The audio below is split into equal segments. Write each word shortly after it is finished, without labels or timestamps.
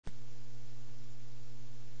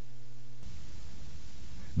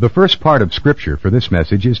The first part of Scripture for this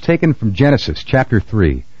message is taken from Genesis chapter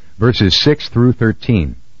 3, verses 6 through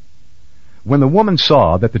 13. When the woman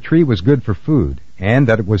saw that the tree was good for food, and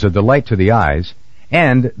that it was a delight to the eyes,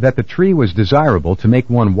 and that the tree was desirable to make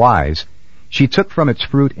one wise, she took from its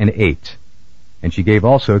fruit and ate. And she gave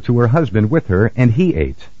also to her husband with her, and he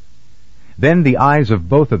ate. Then the eyes of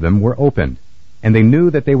both of them were opened, and they knew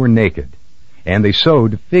that they were naked. And they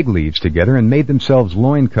sewed fig leaves together and made themselves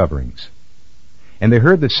loin coverings. And they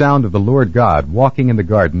heard the sound of the Lord God walking in the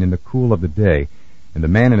garden in the cool of the day, and the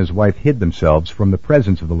man and his wife hid themselves from the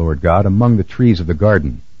presence of the Lord God among the trees of the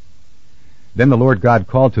garden. Then the Lord God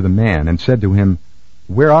called to the man and said to him,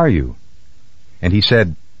 "Where are you?" And he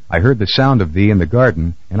said, "I heard the sound of thee in the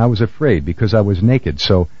garden, and I was afraid, because I was naked,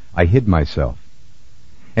 so I hid myself."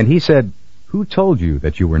 And he said, "Who told you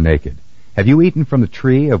that you were naked? Have you eaten from the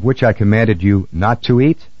tree of which I commanded you not to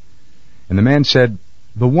eat?" And the man said,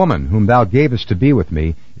 "The woman whom thou gavest to be with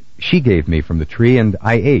me, she gave me from the tree, and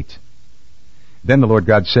I ate." Then the Lord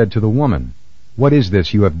God said to the woman, "What is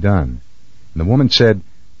this you have done?" And the woman said,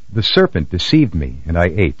 "The serpent deceived me, and I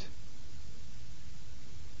ate."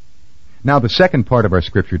 Now the second part of our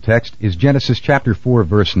scripture text is Genesis chapter 4,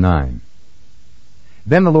 verse 9.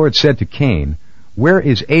 Then the Lord said to Cain, "Where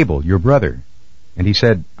is Abel, your brother?" And he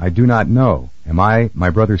said, "I do not know. Am I my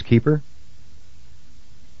brother's keeper?"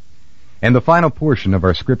 And the final portion of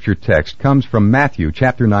our scripture text comes from Matthew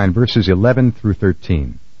chapter 9, verses 11 through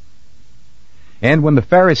 13. And when the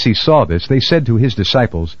Pharisees saw this, they said to his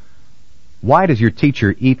disciples, "Why does your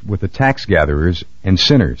teacher eat with the tax gatherers and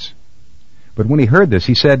sinners?" But when he heard this,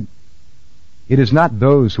 he said, "It is not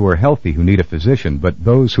those who are healthy who need a physician, but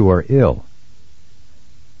those who are ill.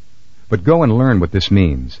 But go and learn what this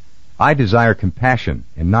means. I desire compassion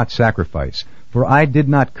and not sacrifice, for I did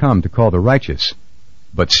not come to call the righteous,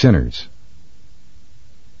 but sinners."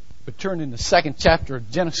 But turn in the second chapter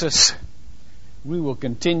of Genesis, we will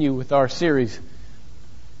continue with our series.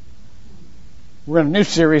 We're in a new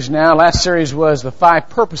series now. Last series was the 5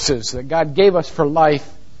 purposes that God gave us for life.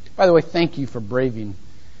 By the way, thank you for braving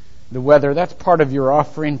the weather. That's part of your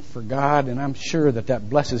offering for God, and I'm sure that that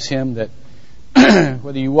blesses Him, that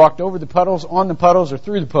whether you walked over the puddles, on the puddles, or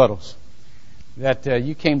through the puddles, that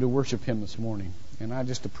you came to worship Him this morning. And I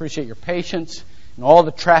just appreciate your patience and all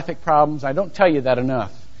the traffic problems. I don't tell you that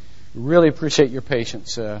enough. Really appreciate your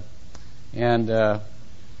patience. And it's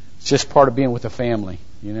just part of being with a family,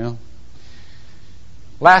 you know.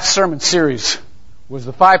 Last sermon series was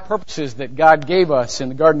the 5 purposes that God gave us in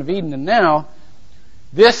the Garden of Eden. And now,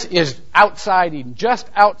 this is outside Eden, just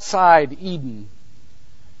outside Eden.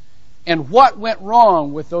 And what went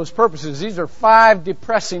wrong with those purposes? These are 5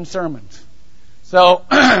 depressing sermons. So,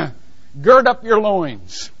 gird up your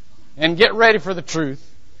loins and get ready for the truth,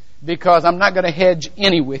 because I'm not going to hedge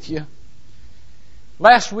any with you.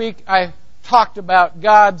 Last week, I talked about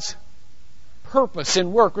God's purpose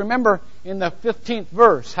in work. Remember in the 15th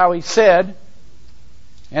verse how He said,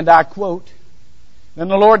 and I quote, "Then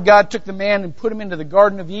the Lord God took the man and put him into the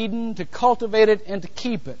Garden of Eden to cultivate it and to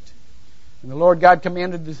keep it. And the Lord God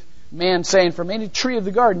commanded the man, saying, From any tree of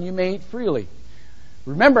the garden you may eat freely."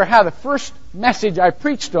 Remember how the first message I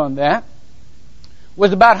preached on that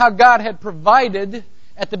was about how God had provided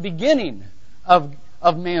at the beginning of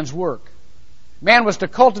man's work. Man was to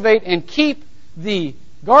cultivate and keep the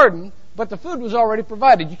garden, but the food was already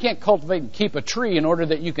provided. You can't cultivate and keep a tree in order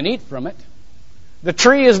that you can eat from it. The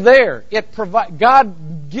tree is there.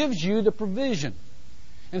 God gives you the provision.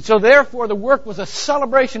 And so therefore the work was a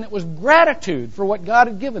celebration. It was gratitude for what God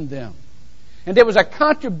had given them. And it was a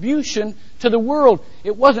contribution to the world.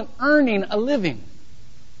 It wasn't earning a living.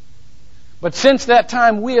 But since that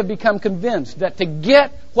time, we have become convinced that to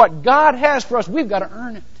get what God has for us, we've got to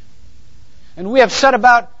earn it. And we have set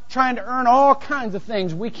about trying to earn all kinds of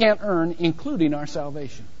things we can't earn, including our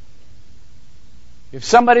salvation. If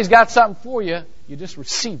somebody's got something for you, you just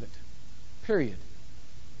receive it. Period.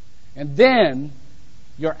 And then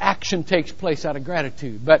your action takes place out of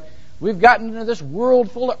gratitude. But we've gotten into this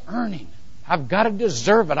world full of earning. I've got to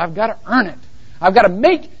deserve it. I've got to earn it. I've got to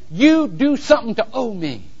make you do something to owe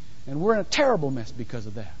me. And we're in a terrible mess because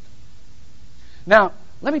of that. Now,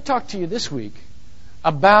 let me talk to you this week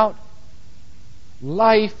about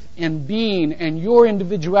life and being and your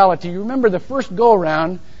individuality. You remember the first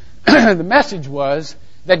go-around, the message was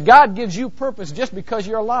that God gives you purpose just because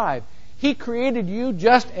you're alive. He created you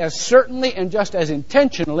just as certainly and just as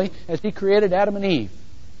intentionally as He created Adam and Eve.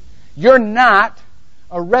 You're not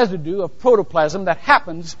a residue of protoplasm that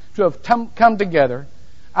happens to have come together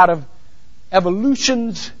out of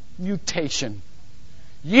evolution's mutation.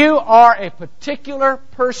 You are a particular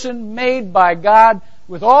person made by God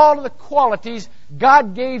with all of the qualities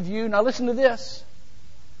God gave you, now listen to this,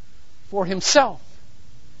 for Himself.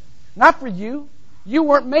 Not for you. You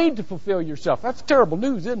weren't made to fulfill yourself. That's terrible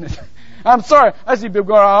news, isn't it? I'm sorry. I see people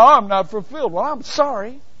going, oh, I'm not fulfilled. Well, I'm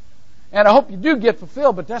sorry. And I hope you do get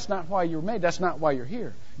fulfilled, but that's not why you were made. That's not why you're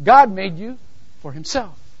here. God made you for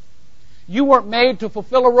Himself. You weren't made to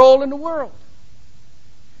fulfill a role in the world.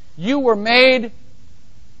 You were made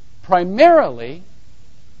primarily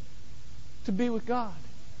to be with God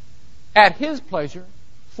at His pleasure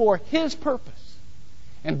for His purpose.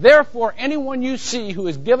 And therefore, anyone you see who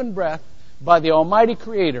is given breath by the Almighty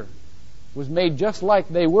Creator was made just like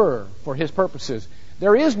they were for His purposes.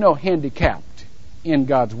 There is no handicapped in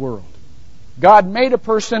God's world. God made a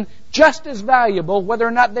person just as valuable, whether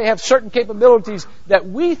or not they have certain capabilities that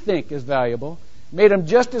we think is valuable, made them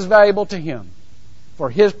just as valuable to Him for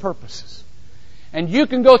His purposes. And you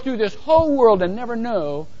can go through this whole world and never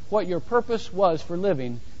know what your purpose was for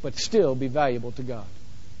living, but still be valuable to God.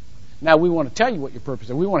 Now, we want to tell you what your purpose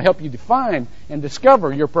is. We want to help you define and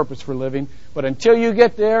discover your purpose for living. But until you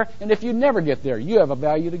get there, and if you never get there, you have a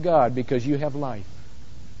value to God because you have life.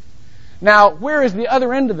 Now, where is the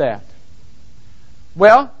other end of that?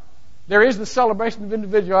 Well, there is the celebration of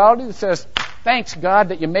individuality that says, thanks, God,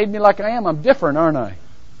 that you made me like I am. I'm different, aren't I?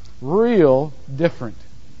 Real different.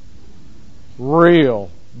 Real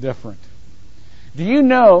different. Do you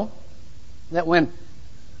know that when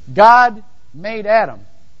God made Adam,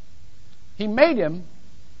 He made him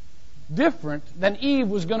different than Eve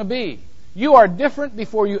was going to be? You are different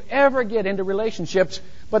before you ever get into relationships,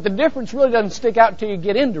 but the difference really doesn't stick out until you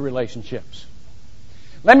get into relationships.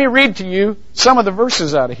 Let me read to you some of the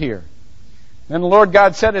verses out of here. Then the Lord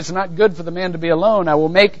God said, it's not good for the man to be alone. I will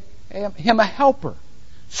make him a helper,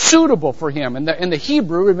 suitable for him. And the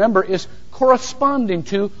Hebrew, remember, is corresponding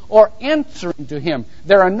to or answering to him.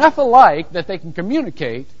 They're enough alike that they can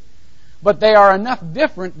communicate, but they are enough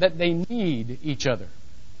different that they need each other.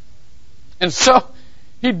 And so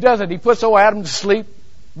He does it. He puts old Adam to sleep.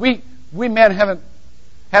 We men haven't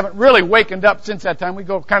really wakened up since that time. We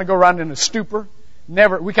kind of go around in a stupor.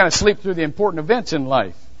 We kind of sleep through the important events in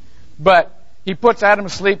life. But He puts Adam to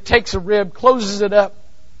sleep, takes a rib, closes it up,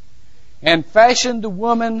 and fashioned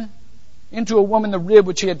into a woman the rib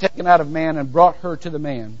which He had taken out of man, and brought her to the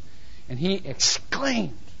man. And He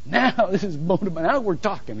exclaimed, now this is bone of my, now we're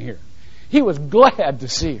talking here. He was glad to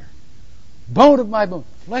see her. Bone of my bone,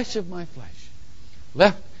 flesh of my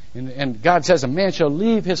flesh. And God says, a man shall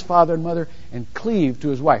leave his father and mother and cleave to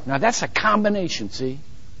his wife. Now that's a combination, see?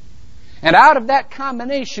 And out of that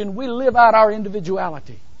combination, we live out our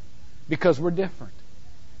individuality. Because we're different.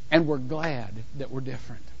 And we're glad that we're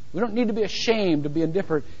different. We don't need to be ashamed of being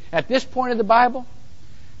different. At this point of the Bible,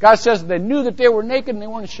 God says they knew that they were naked and they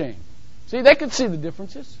weren't ashamed. See, they could see the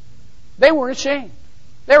differences. They weren't ashamed.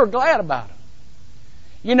 They were glad about it.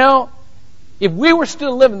 You know, if we were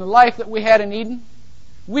still living the life that we had in Eden,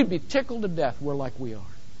 we'd be tickled to death we're like we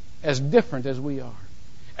are. As different as we are.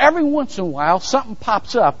 Every once in a while, something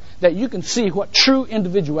pops up that you can see what true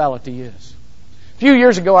individuality is. A few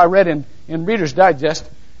years ago, I read in Reader's Digest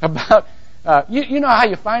about, you know how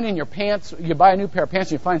you find in your pants, you buy a new pair of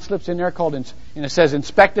pants and you find slips in there called, and it says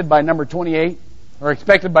inspected by number 28, or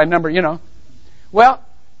inspected by number, you know. Well,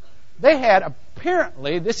 they had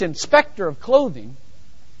apparently this inspector of clothing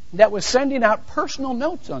that was sending out personal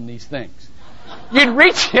notes on these things. You'd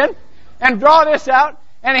reach in and draw this out,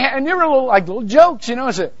 and there were little jokes, you know.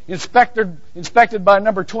 It's inspected by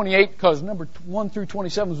number 28 because number 1 through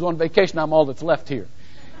 27 was on vacation. I'm all that's left here.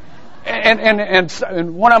 And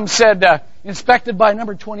one of them said, inspected by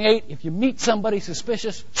number 28. If you meet somebody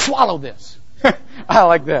suspicious, swallow this. I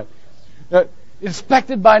like that.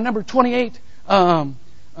 Inspected by number 28.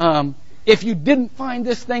 If you didn't find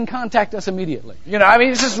this thing, contact us immediately. You know, I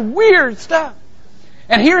mean, it's just weird stuff.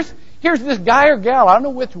 And here's this guy or gal, I don't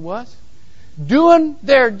know which it was, doing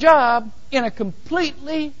their job in a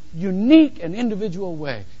completely unique and individual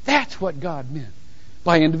way. That's what God meant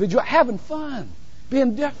by individual. Having fun,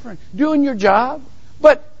 being different, doing your job.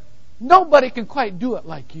 But nobody can quite do it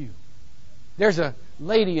like you. There's a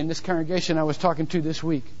lady in this congregation I was talking to this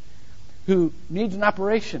week who needs an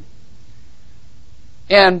operation.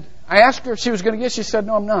 And I asked her if she was going to get it. She said,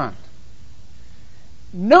 no, I'm not.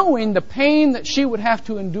 Knowing the pain that she would have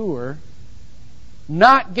to endure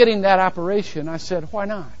not getting that operation, I said, why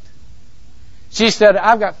not? She said,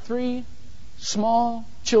 I've got 3 small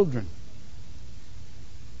children.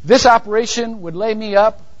 This operation would lay me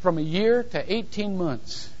up from a year to 18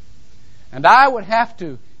 months. And I would have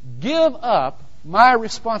to give up my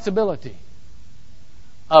responsibility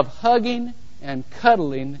of hugging and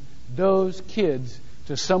cuddling those kids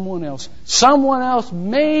to someone else. Someone else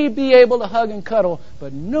may be able to hug and cuddle,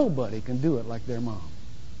 but nobody can do it like their mom.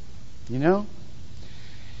 You know?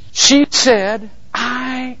 She said,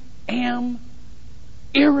 I am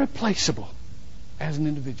irreplaceable as an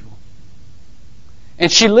individual.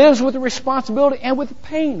 And she lives with the responsibility and with the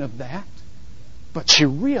pain of that, but she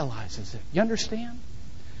realizes it. You understand?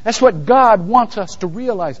 That's what God wants us to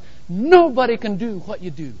realize. Nobody can do what you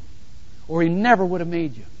do, or He never would have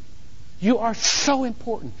made you. You are so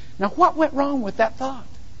important. Now, what went wrong with that thought?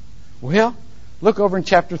 Well, look over in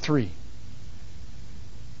chapter 3.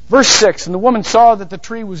 Verse 6, and the woman saw that the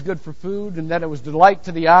tree was good for food, and that it was delight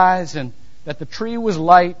to the eyes, and that the tree was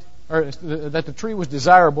that the tree was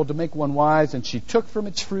desirable to make one wise, and she took from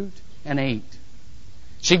its fruit and ate.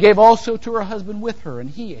 She gave also to her husband with her, and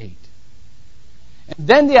he ate. And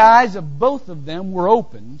then the eyes of both of them were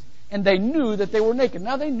opened, and they knew that they were naked.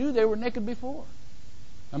 Now, they knew they were naked before.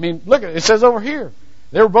 I mean, look, it says over here,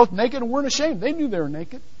 they were both naked and weren't ashamed. They knew they were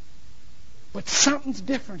naked. But something's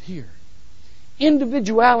different here.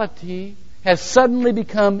 Individuality has suddenly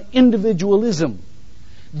become individualism.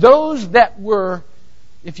 Those that were,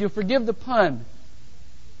 if you forgive the pun,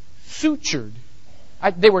 sutured,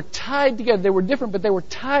 they were tied together. They were different, but they were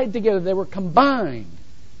tied together. They were combined.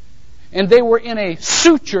 And they were in a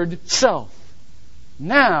sutured self.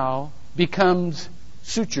 Now becomes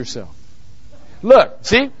suit yourself. Look,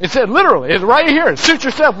 see? It said literally. It's right here. Suit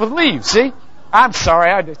yourself with leaves. See? I'm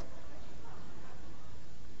sorry.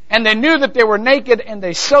 And they knew that they were naked, and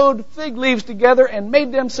they sewed fig leaves together and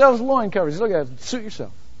made themselves loin covers. Look at it. Suit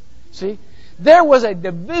yourself. See? There was a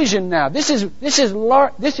division now. This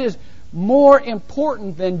is more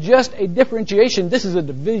important than just a differentiation. This is a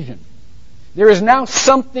division. There is now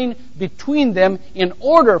something between them in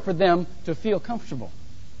order for them to feel comfortable.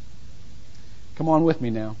 Come on with me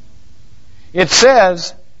now. It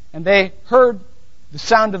says, and they heard the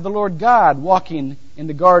sound of the Lord God walking in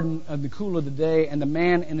the garden of the cool of the day, and the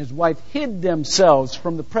man and his wife hid themselves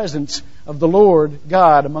from the presence of the Lord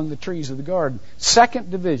God among the trees of the garden.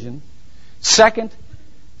 Second division. Second,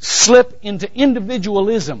 slip into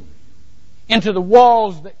individualism, into the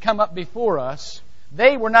walls that come up before us.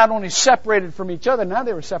 They were not only separated from each other, now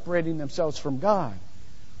they were separating themselves from God.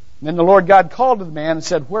 And then the Lord God called to the man and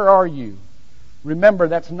said, where are you? Remember,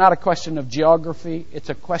 that's not a question of geography. It's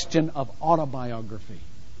a question of autobiography.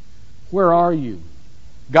 Where are you?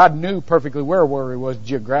 God knew perfectly where he was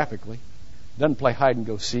geographically. Doesn't play hide and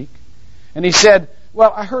go seek. And he said,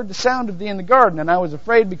 well, I heard the sound of thee in the garden, and I was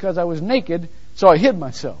afraid because I was naked, so I hid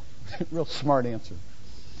myself. Real smart answer.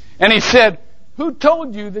 And he said, who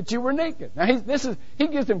told you that you were naked? Now, he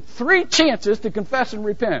gives him 3 chances to confess and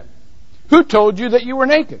repent. Who told you that you were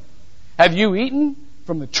naked? Have you eaten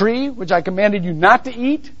from the tree which I commanded you not to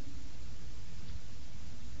eat?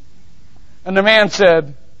 And the man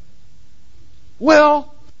said,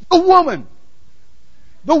 well, the woman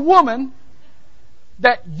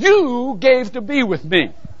that you gave to be with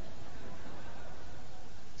me.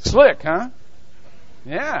 Slick, huh?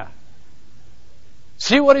 Yeah.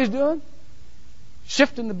 See what he's doing?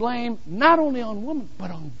 Shifting the blame not only on woman, but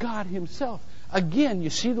on God Himself. Again, you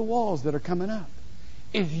see the walls that are coming up.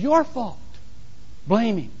 It's your fault.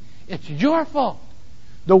 Blaming. It's your fault.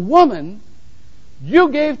 The woman you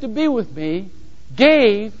gave to be with me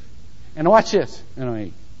gave, and watch this, and I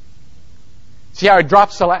ate. See how he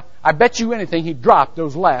drops the last, I bet you anything he dropped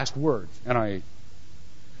those last words, and I ate.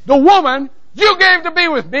 The woman you gave to be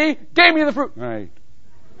with me gave me the fruit, and I ate.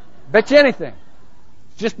 Bet you anything.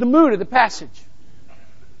 It's just the mood of the passage.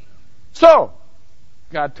 So,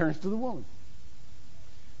 God turns to the woman.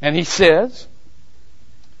 And He says,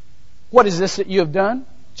 what is this that you have done?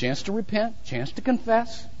 Chance to repent, chance to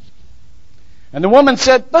confess. And the woman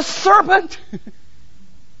said, the serpent,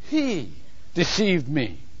 he deceived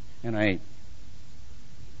me, and I ate.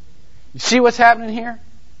 You see what's happening here?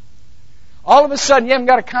 All of a sudden, you haven't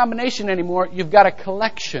got a combination anymore. You've got a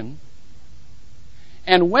collection.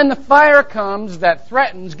 And when the fire comes that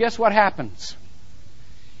threatens, guess what happens?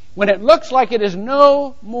 When it looks like it is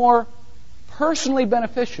no more personally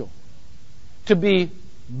beneficial to be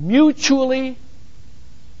mutually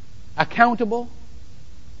accountable,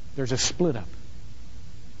 there's a split up.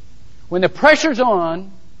 When the pressure's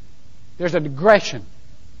on, there's a digression.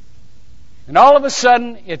 And all of a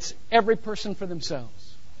sudden, it's every person for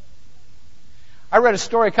themselves. I read a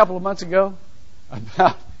story a couple of months ago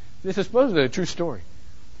about, this is supposedly a true story,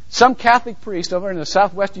 some Catholic priest over in the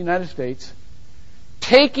southwest United States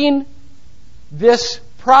taking this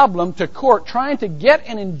problem to court, trying to get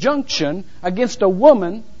an injunction against a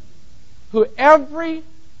woman who every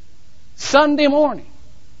Sunday morning,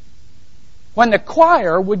 when the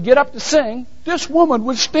choir would get up to sing, this woman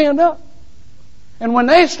would stand up. And when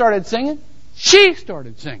they started singing, she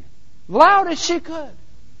started singing. Loud as she could.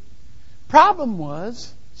 Problem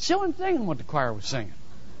was, she wasn't singing what the choir was singing.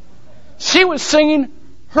 She was singing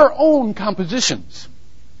her own compositions.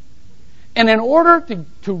 And in order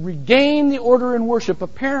to regain the order in worship,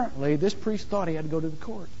 apparently this priest thought he had to go to the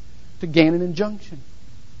court to gain an injunction.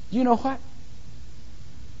 You know what?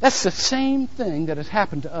 That's the same thing that has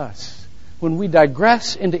happened to us when we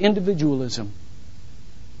digress into individualism.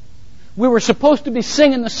 We were supposed to be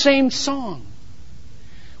singing the same song.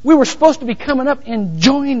 We were supposed to be coming up and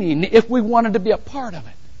joining if we wanted to be a part of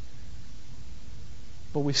it.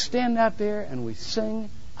 But we stand out there and we sing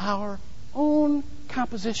our own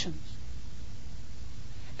compositions.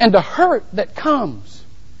 And the hurt that comes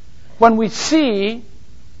when we see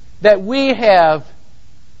that we have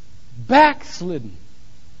backslidden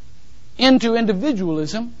into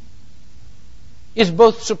individualism is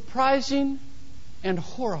both surprising and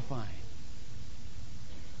horrifying.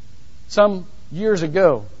 Some years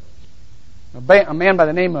ago, a man by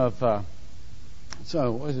the name of, what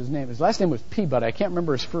was his name? His last name was Peabody. I can't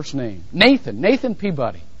remember his first name. Nathan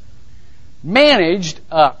Peabody managed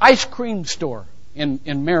an ice cream store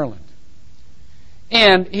in Maryland.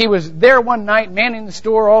 And he was there one night manning the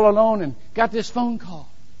store all alone and got this phone call.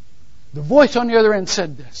 The voice on the other end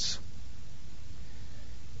said this.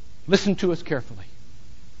 Listen to us carefully.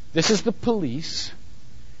 This is the police.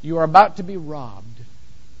 You are about to be robbed.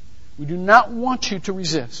 We do not want you to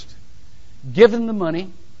resist. Give them the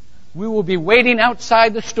money. We will be waiting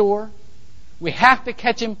outside the store. We have to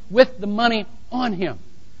catch him with the money on him.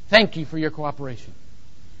 Thank you for your cooperation.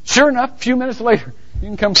 Sure enough, a few minutes later, you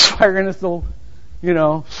can come swaggering this little,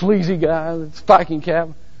 sleazy guy with a stocking cap,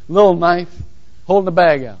 little knife, holding the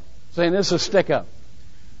bag out, saying this is a stick up.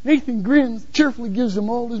 Nathan grins, cheerfully gives him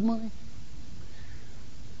all his money.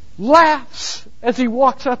 Laughs as he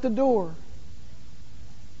walks out the door.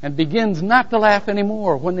 And begins not to laugh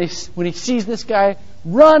anymore when he sees this guy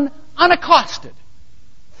run unaccosted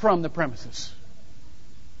from the premises.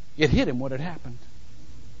 It hit him what had happened.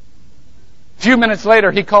 A few minutes later,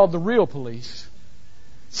 he called the real police,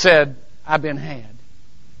 said, I've been had.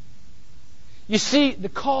 You see, the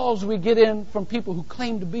calls we get in from people who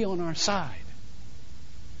claim to be on our side,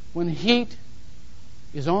 when the heat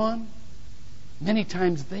is on, many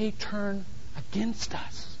times they turn against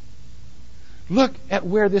us. Look at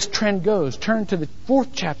where this trend goes. Turn to the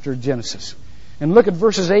 4th chapter of Genesis and look at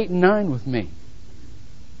verses 8 and 9 with me.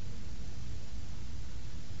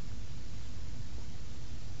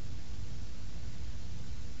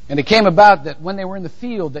 And it came about that when they were in the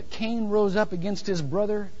field, that Cain rose up against his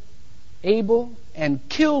brother Abel and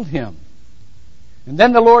killed him. And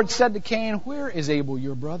then the Lord said to Cain, where is Abel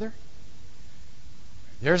your brother?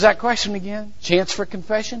 There's that question again. Chance for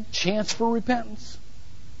confession, chance for repentance.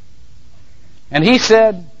 And he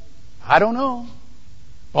said, I don't know.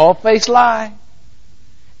 Bald-faced lie.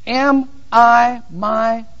 Am I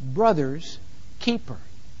my brother's keeper?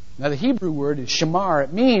 Now the Hebrew word is shamar.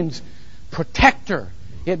 It means protector.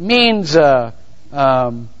 It means the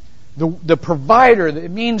provider.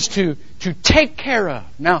 It means to take care of.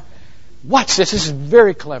 Now, watch this. This is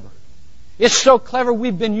very clever. It's so clever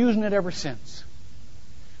we've been using it ever since.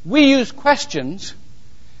 We use questions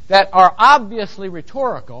that are obviously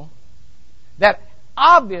rhetorical, that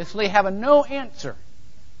obviously have a no answer.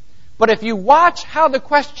 But if you watch how the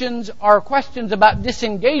questions are questions about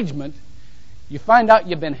disengagement, you find out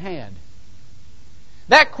you've been had.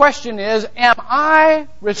 That question is, am I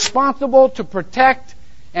responsible to protect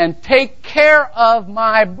and take care of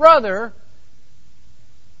my brother?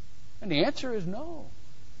 And the answer is no.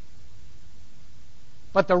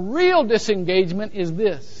 But the real disengagement is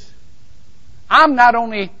this. I'm not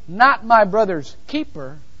only not my brother's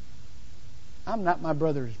keeper, I'm not my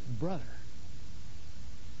brother's brother.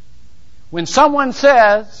 When someone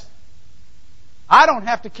says, I don't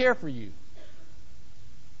have to care for you,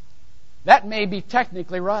 that may be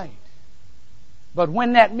technically right. But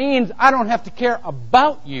when that means I don't have to care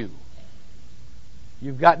about you,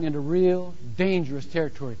 you've gotten into real dangerous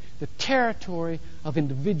territory. The territory of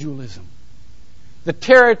individualism. The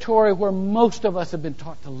territory where most of us have been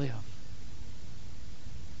taught to live.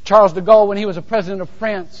 Charles de Gaulle, when he was a president of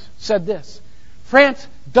France, said this. France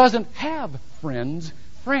doesn't have friends.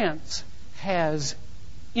 France has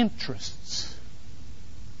interests.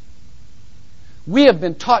 We have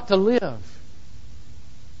been taught to live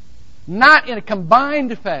not in a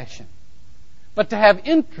combined fashion, but to have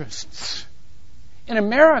interests. In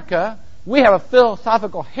America, we have a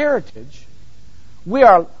philosophical heritage. We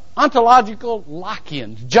are ontological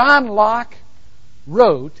Lockeans. John Locke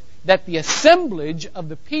wrote that the assemblage of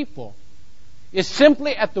the people is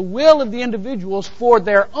simply at the will of the individuals for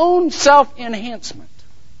their own self-enhancement.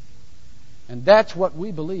 And that's what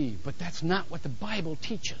we believe, but that's not what the Bible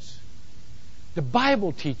teaches. The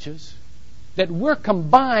Bible teaches that we're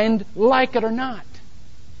combined like it or not.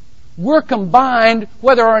 We're combined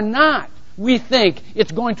whether or not we think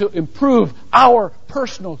it's going to improve our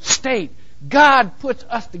personal state. God puts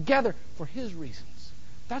us together for His reasons.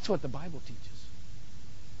 That's what the Bible teaches.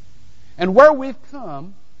 And where we've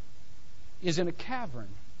come is in a cavern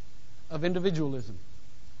of individualism.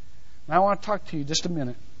 Now I want to talk to you just a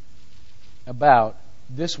minute about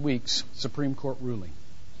this week's Supreme Court ruling.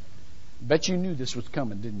 Bet you knew this was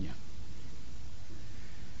coming, didn't you?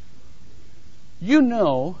 You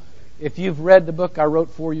know, if you've read the book I wrote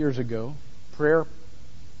 4 years ago, Prayer,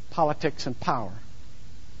 Politics, and Power,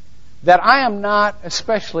 that I am not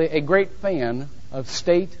especially a great fan of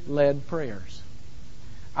state-led prayers.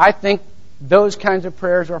 I think those kinds of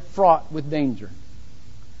prayers are fraught with danger.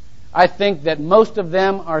 I think that most of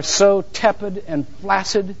them are so tepid and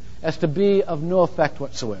flaccid as to be of no effect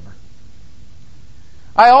whatsoever.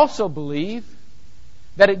 I also believe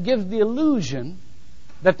that it gives the illusion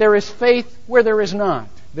that there is faith where there is not.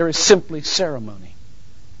 There is simply ceremony.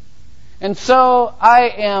 And so I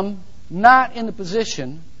am not in the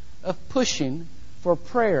position of pushing for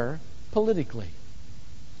prayer politically.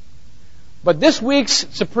 But this week's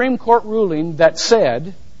Supreme Court ruling that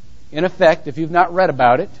said, in effect, if you've not read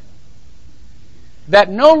about it, that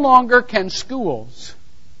no longer can schools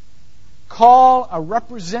call a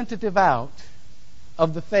representative out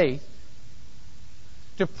of the faith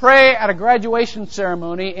to pray at a graduation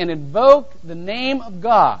ceremony and invoke the name of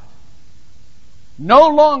God. No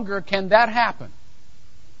longer can that happen.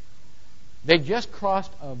 They just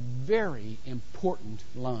crossed a very important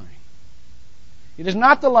line. It is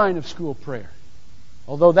not the line of school prayer,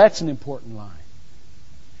 although that's an important line.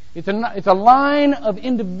 It's a line of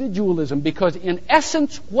individualism, because in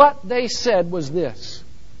essence what they said was this: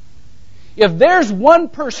 if there's one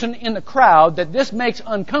person in the crowd that this makes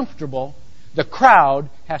uncomfortable, the crowd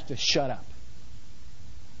has to shut up.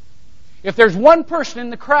 If there's one person in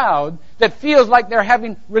the crowd that feels like they're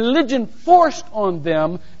having religion forced on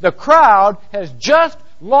them, the crowd has just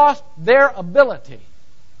lost their ability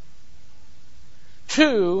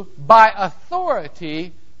to, by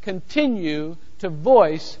authority, continue to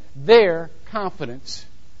voice their confidence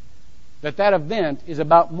that that event is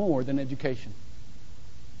about more than education.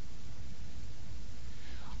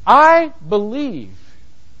 I believe,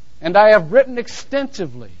 and I have written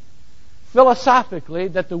extensively, philosophically,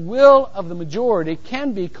 that the will of the majority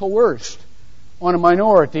can be coerced on a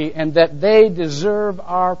minority and that they deserve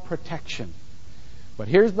our protection. But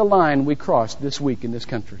here's the line we crossed this week in this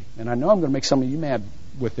country. And I know I'm going to make some of you mad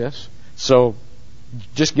with this, so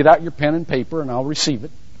just get out your pen and paper and I'll receive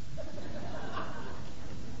it.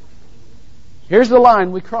 Here's the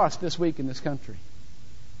line we crossed this week in this country.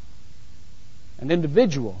 An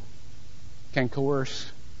individual can coerce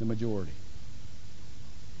the majority.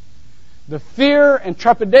 The fear and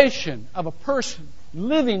trepidation of a person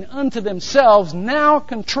living unto themselves now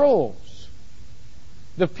controls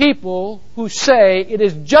the people who say it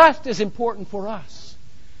is just as important for us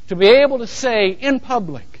to be able to say in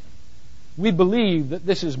public, we believe that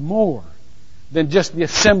this is more than just the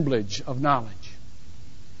assemblage of knowledge.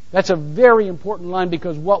 That's a very important line,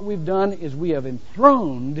 because what we've done is we have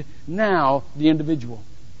enthroned now the individual.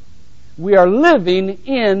 We are living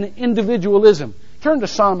in individualism. Turn to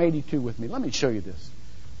Psalm 82 with me. Let me show you this.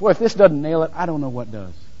 Boy, if this doesn't nail it, I don't know what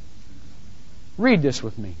does. Read this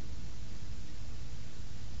with me.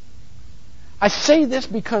 I say this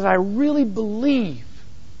because I really believe.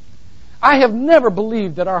 I have never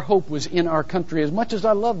believed that our hope was in our country as much as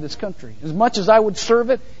I love this country, as much as I would serve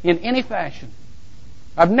it in any fashion.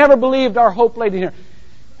 I've never believed our hope laid in here.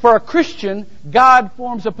 For a Christian, God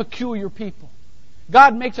forms a peculiar people.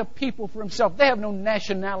 God makes a people for Himself. They have no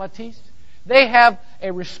nationalities. They have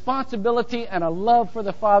a responsibility and a love for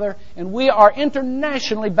the Father, and we are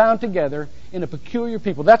internationally bound together in a peculiar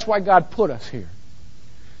people. That's why God put us here.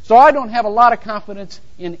 So I don't have a lot of confidence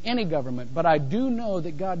in any government, but I do know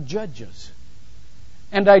that God judges.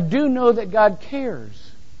 And I do know that God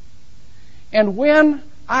cares. And when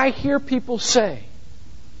I hear people say,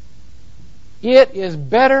 it is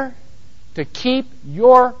better to keep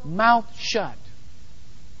your mouth shut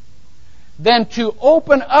than to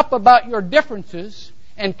open up about your differences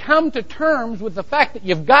and come to terms with the fact that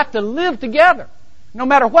you've got to live together, no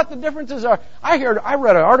matter what the differences are. I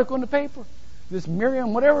read an article in the paper. This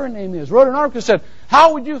Miriam, whatever her name is, wrote an article that said,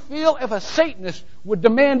 how would you feel if a Satanist would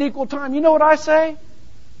demand equal time? You know what I say?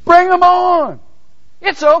 Bring them on.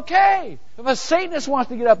 It's okay. If a Satanist wants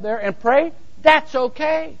to get up there and pray, that's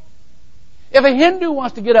okay. If a Hindu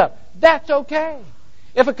wants to get up, that's okay.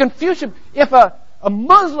 If a Confucian, if a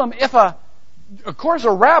Muslim, of course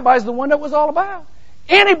a rabbi is the one that was all about.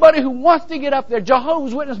 Anybody who wants to get up there,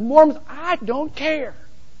 Jehovah's Witness, Mormons, I don't care.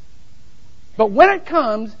 But when it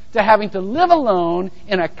comes to having to live alone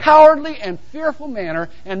in a cowardly and fearful manner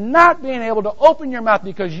and not being able to open your mouth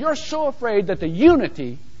because you're so afraid that the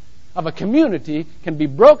unity of a community can be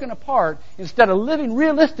broken apart, instead of living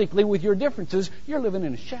realistically with your differences, you're living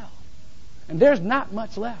in a shell. And there's not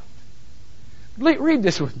much left. Read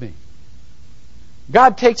this with me.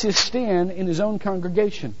 God takes His stand in His own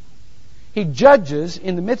congregation. He judges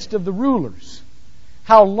in the midst of the rulers.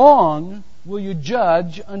 How long will you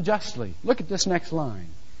judge unjustly? Look at this next line.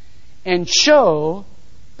 And show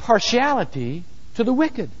partiality to the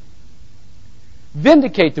wicked.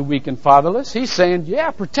 Vindicate the weak and fatherless. He's saying,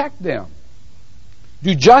 yeah, protect them.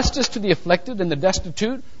 Do justice to the afflicted and the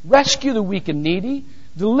destitute. Rescue the weak and needy.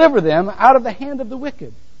 Deliver them out of the hand of the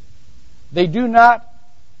wicked. They do not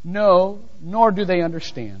know, nor do they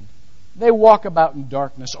understand. They walk about in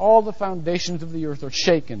darkness. All the foundations of the earth are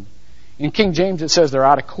shaken. In King James it says they're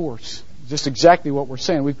out of course. Just exactly what we're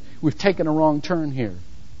saying. We've taken a wrong turn here.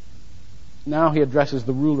 Now he addresses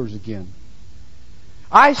the rulers again.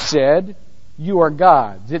 I said, you are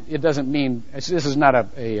gods. It doesn't mean, this is not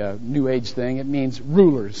a New Age thing. It means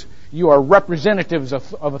rulers. You are representatives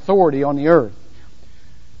of authority on the earth.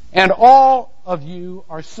 And all of you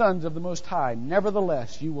are sons of the Most High.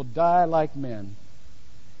 Nevertheless, you will die like men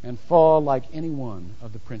and fall like any one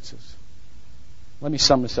of the princes. Let me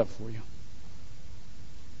sum this up for you.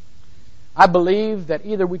 I believe that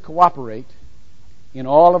either we cooperate in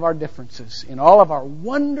all of our differences, in all of our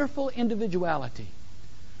wonderful individuality,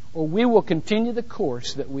 or we will continue the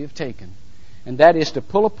course that we have taken, and that is to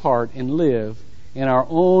pull apart and live in our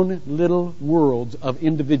own little worlds of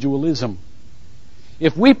individualism.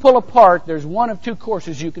 If we pull apart, there's one of two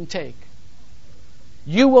courses you can take.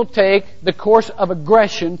 You will take the course of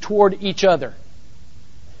aggression toward each other,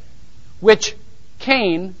 which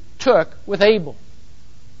Cain took with Abel.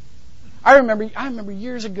 I remember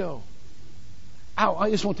years ago.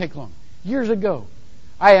 This won't take long. Years ago,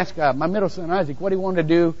 I asked my middle son Isaac what he wanted to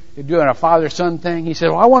do. He's doing a father-son thing. He said,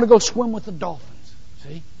 "Well, I want to go swim with the dolphins."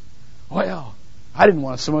 See? Well, I didn't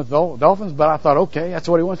want to swim with the dolphins, but I thought, okay, that's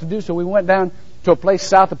what he wants to do. So we went down to a place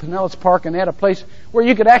south of Pinellas Park, and they had a place where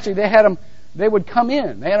you could actually, they would come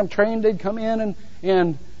in. They had them trained. They'd come in,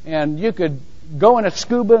 and you could go in a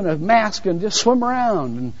scuba and a mask and just swim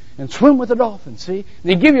around and swim with the dolphins. See? And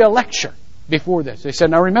they give you a lecture before this. They said,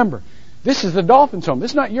 now remember, this is the dolphins' home.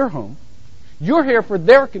 This is not your home. You're here for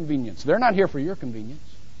their convenience. They're not here for your convenience.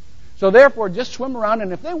 So therefore, just swim around,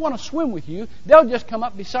 and if they want to swim with you, they'll just come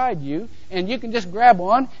up beside you, and you can just grab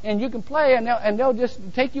on, and you can play, and they'll just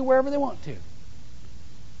take you wherever they want to.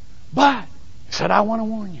 But, he said, I want to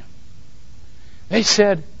warn you. They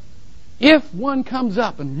said, if one comes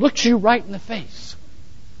up and looks you right in the face,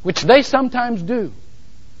 which they sometimes do,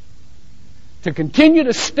 to continue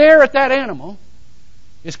to stare at that animal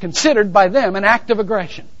is considered by them an act of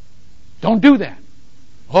aggression. Don't do that.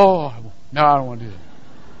 Oh, no, I don't want to do that.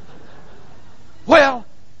 Well,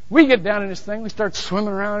 we get down in this thing. We start swimming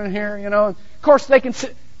around in here, And of course, they can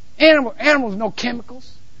sit. Animals know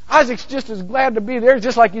chemicals. Isaac's just as glad to be there,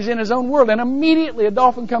 just like he's in his own world. And immediately a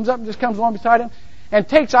dolphin comes up and just comes along beside him and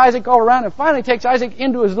takes Isaac all around and finally takes Isaac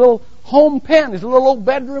into his little home pen, his little old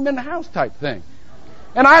bedroom in the house type thing.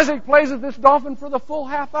 And Isaac plays with this dolphin for the full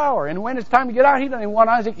half hour. And when it's time to get out, he doesn't even want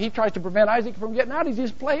Isaac. He tries to prevent Isaac from getting out. He's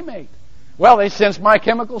his playmate. Well, they sense my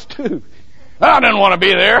chemicals too. I didn't want to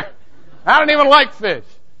be there. I don't even like fish.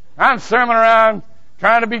 I'm swimming around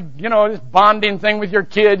trying to be, this bonding thing with your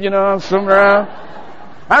kid, swimming around.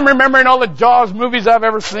 I'm remembering all the Jaws movies I've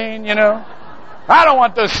ever seen, I don't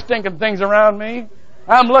want those stinking things around me.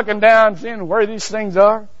 I'm looking down, seeing where these things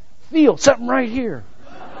are. Feel something right here.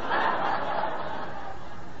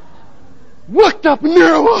 Looked up and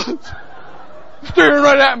there it was. Staring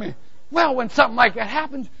right at me. Well, when something like that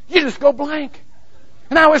happens, you just go blank.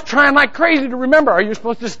 And I was trying like crazy to remember, are you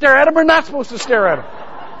supposed to stare at him or not supposed to stare at him?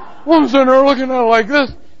 Well, I'm sitting there looking at it like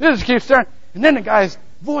this. They just keep staring. And then the guy's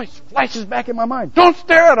voice flashes back in my mind. Don't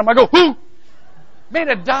stare at him. I go, whoo! Made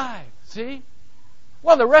a dive, see?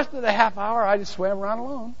 Well, the rest of the half hour, I just swam around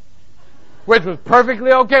alone. Which was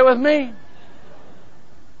perfectly okay with me.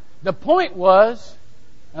 The point was,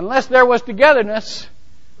 unless there was togetherness,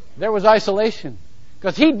 there was isolation.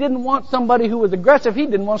 Because he didn't want somebody who was aggressive. He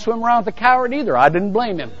didn't want to swim around with a coward either. I didn't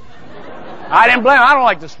blame him. I don't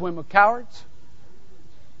like to swim with cowards.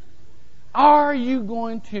 Are you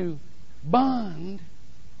going to bond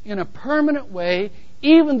in a permanent way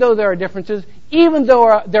even though there are differences, even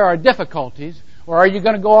though there are difficulties? Or are you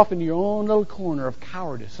going to go off into your own little corner of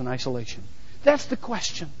cowardice and isolation? That's the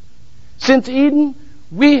question. Since Eden,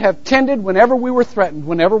 we have tended, whenever we were threatened,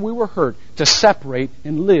 whenever we were hurt, to separate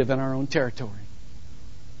and live in our own territory.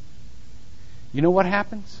 You know what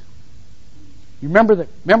happens? You remember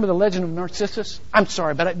the legend of Narcissus? I'm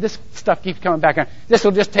sorry, but this stuff keeps coming back. This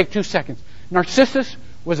will just take 2 seconds. Narcissus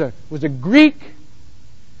was a Greek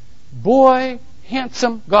boy,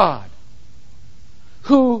 handsome god,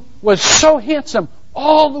 who was so handsome,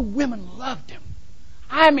 all the women loved him.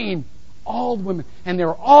 I mean, all the women. And they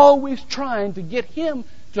were always trying to get him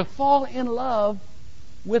to fall in love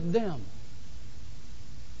with them.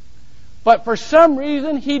 But for some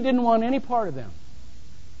reason, he didn't want any part of them.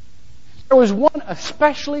 There was one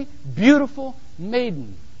especially beautiful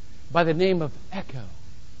maiden by the name of Echo.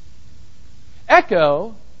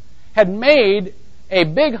 Echo had made a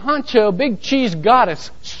big honcho, big cheese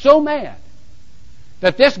goddess so mad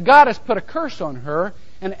that this goddess put a curse on her,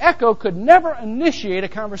 and Echo could never initiate a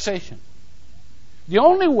conversation. The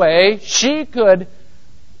only way she could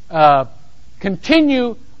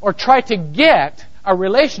continue or try to get a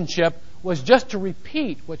relationship was just to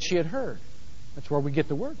repeat what she had heard. That's where we get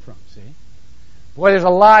the word from, see? Boy, there's a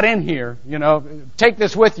lot in here. Take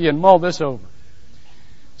this with you and mull this over.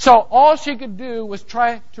 So all she could do was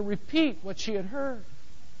try to repeat what she had heard.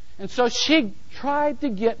 And so she tried to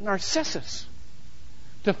get Narcissus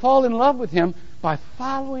to fall in love with him by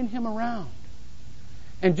following him around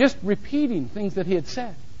and just repeating things that he had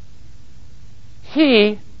said.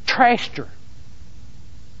 He trashed her.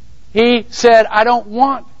 He said, I don't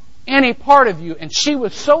want any part of you. And she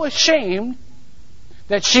was so ashamed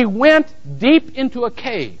that she went deep into a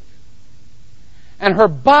cave. And her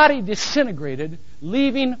body disintegrated,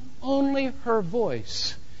 leaving only her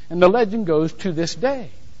voice. And the legend goes to this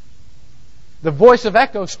day. The voice of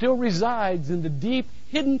Echo still resides in the deep,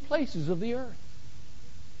 hidden places of the earth.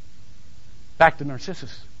 Back to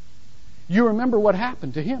Narcissus. You remember what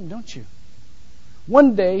happened to him, don't you?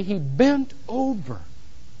 One day he bent over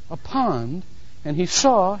a pond and he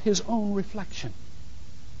saw his own reflection.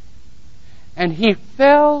 And he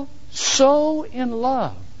fell so in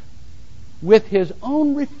love with his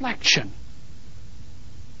own reflection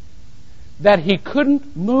that he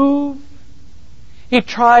couldn't move. He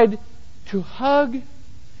tried to hug.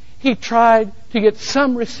 He tried to get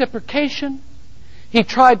some reciprocation. He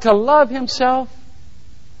tried to love himself.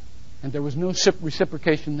 And there was no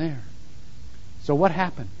reciprocation there. So what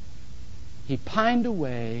happened? He pined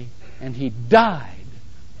away and he died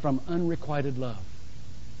from unrequited love.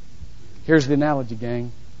 Here's the analogy,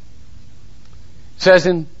 gang. It says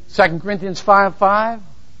in 2 Corinthians 5:5,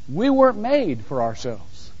 we weren't made for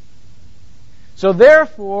ourselves. So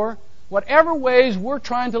therefore, whatever ways we're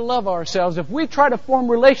trying to love ourselves, if we try to form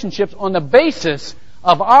relationships on the basis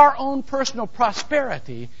of our own personal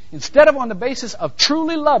prosperity, instead of on the basis of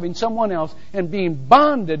truly loving someone else and being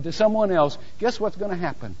bonded to someone else, guess what's going to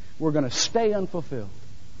happen? We're going to stay unfulfilled.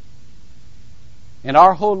 In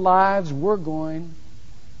our whole lives, we're going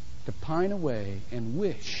to pine away and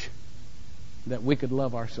wish that we could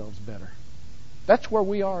love ourselves better. That's where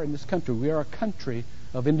we are in this country. We are a country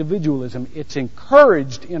of individualism. It's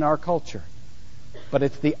encouraged in our culture, but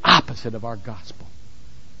it's the opposite of our gospel.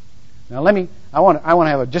 Now I want to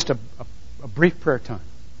have just a brief prayer time.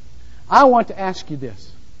 I want to ask you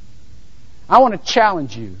this. I want to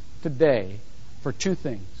challenge you today for 2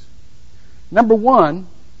 things. Number 1,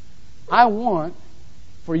 I want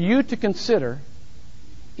for you to consider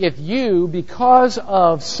if you, because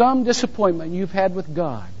of some disappointment you've had with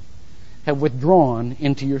God, have withdrawn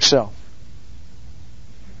into yourself.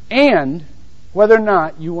 And whether or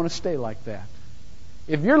not you want to stay like that.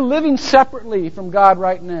 If you're living separately from God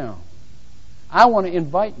right now, I want to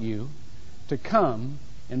invite you to come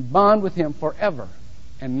and bond with Him forever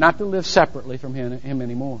and not to live separately from Him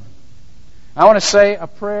anymore. I want to say a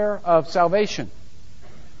prayer of salvation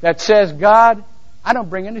that says, God, I don't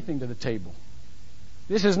bring anything to the table.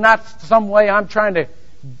 This is not some way I'm trying to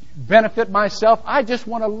benefit myself. I just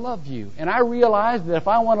want to love you. And I realize that if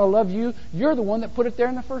I want to love you, you're the one that put it there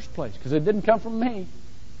in the first place, because it didn't come from me.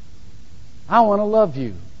 I want to love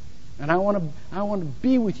you. And I want to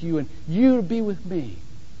be with you and you to be with me.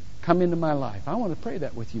 Come into my life. I want to pray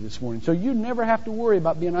that with you this morning. So you never have to worry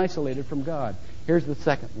about being isolated from God. Here's the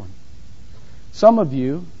second one. Some of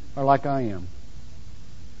you are like I am.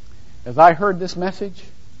 As I heard this message,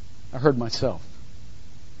 I heard myself.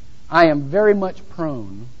 I am very much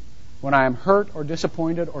prone, when I am hurt or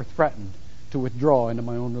disappointed or threatened, to withdraw into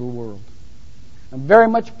my own little world. I'm very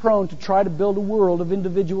much prone to try to build a world of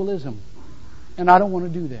individualism. And I don't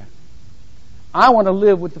want to do that. I want to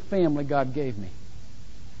live with the family God gave me.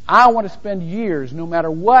 I want to spend years, no matter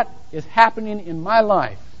what is happening in my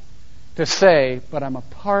life, to say, but I'm a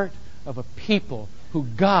part of a people who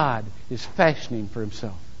God is fashioning for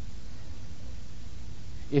Himself.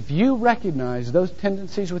 If you recognize those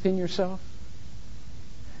tendencies within yourself,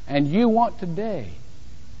 and you want today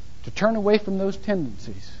to turn away from those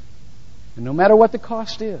tendencies, and no matter what the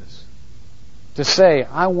cost is, to say,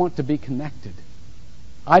 I want to be connected.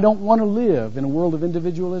 I don't want to live in a world of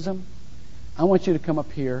individualism. I want you to come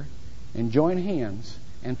up here and join hands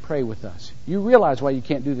and pray with us. You realize why you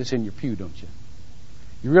can't do this in your pew, don't you?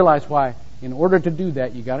 You realize why, in order to do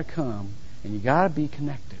that, you got to come and you got to be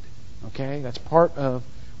connected. Okay? That's part of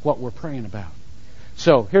what we're praying about.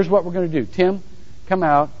 So, here's what we're going to do. Tim, come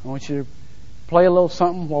out. I want you to play a little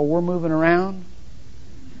something while we're moving around.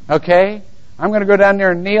 Okay? I'm going to go down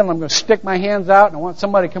there and kneel, and I'm going to stick my hands out, and I want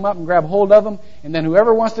somebody to come up and grab hold of them. And then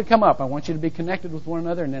whoever wants to come up, I want you to be connected with one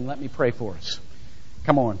another, and then let me pray for us.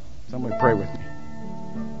 Come on. Somebody pray with me.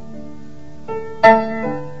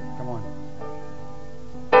 Come on.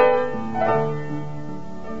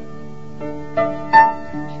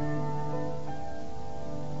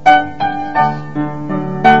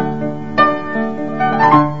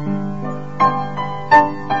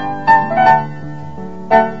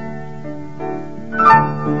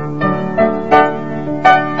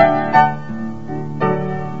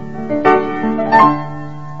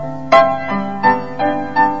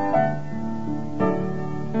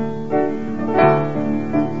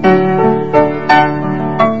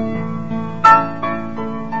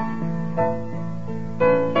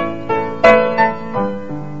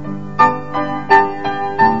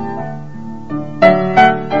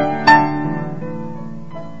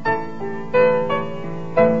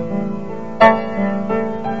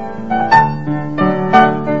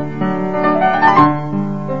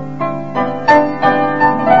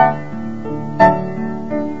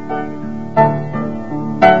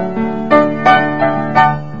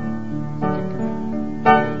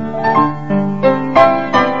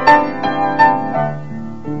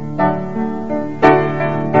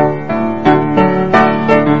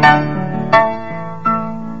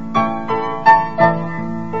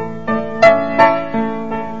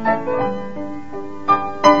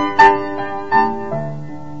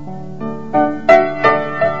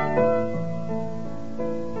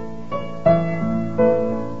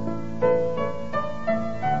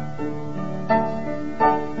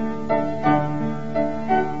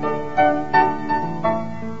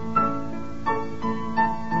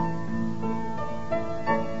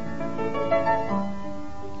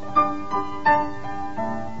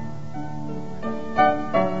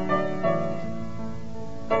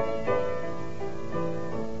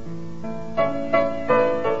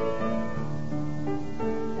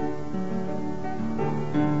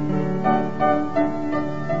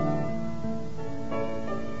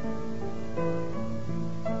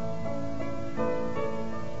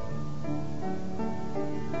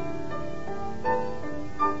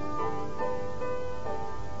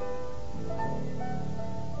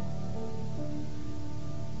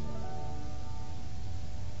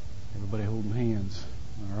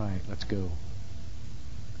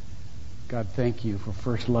 God, thank you for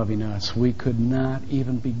first loving us. We could not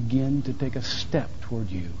even begin to take a step toward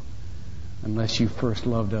you unless you first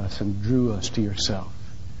loved us and drew us to yourself.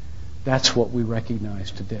 That's what we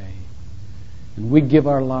recognize today. And we give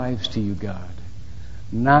our lives to you, God,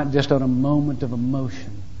 not just on a moment of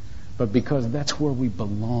emotion, but because that's where we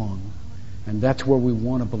belong, and that's where we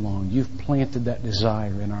want to belong. You've planted that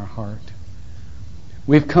desire in our heart.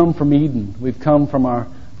 We've come from Eden. We've come from our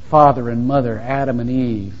father and mother, Adam and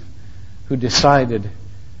Eve, who decided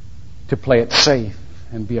to play it safe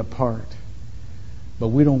and be apart. But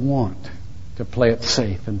we don't want to play it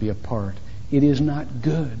safe and be apart. It is not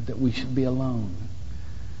good that we should be alone.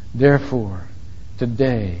 Therefore,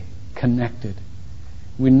 today, connected,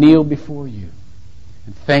 we kneel before you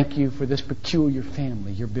and thank you for this peculiar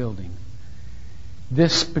family you're building.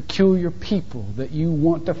 This peculiar people that you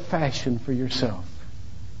want to fashion for yourself.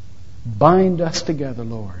 Bind us together,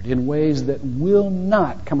 Lord, in ways that will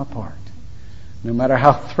not come apart. No matter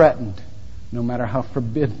how threatened, no matter how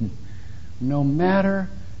forbidden, no matter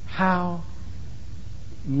how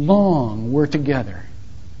long we're together,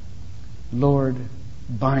 Lord,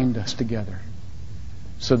 bind us together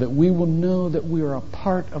so that we will know that we are a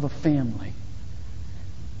part of a family.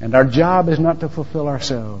 And our job is not to fulfill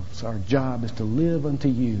ourselves. Our job is to live unto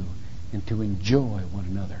you and to enjoy one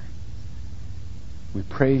another. We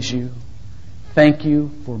praise you. Thank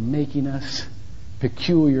you for making us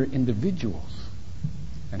peculiar individuals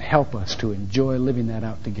and help us to enjoy living that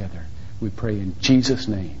out together. We pray in Jesus'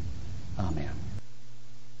 name. Amen.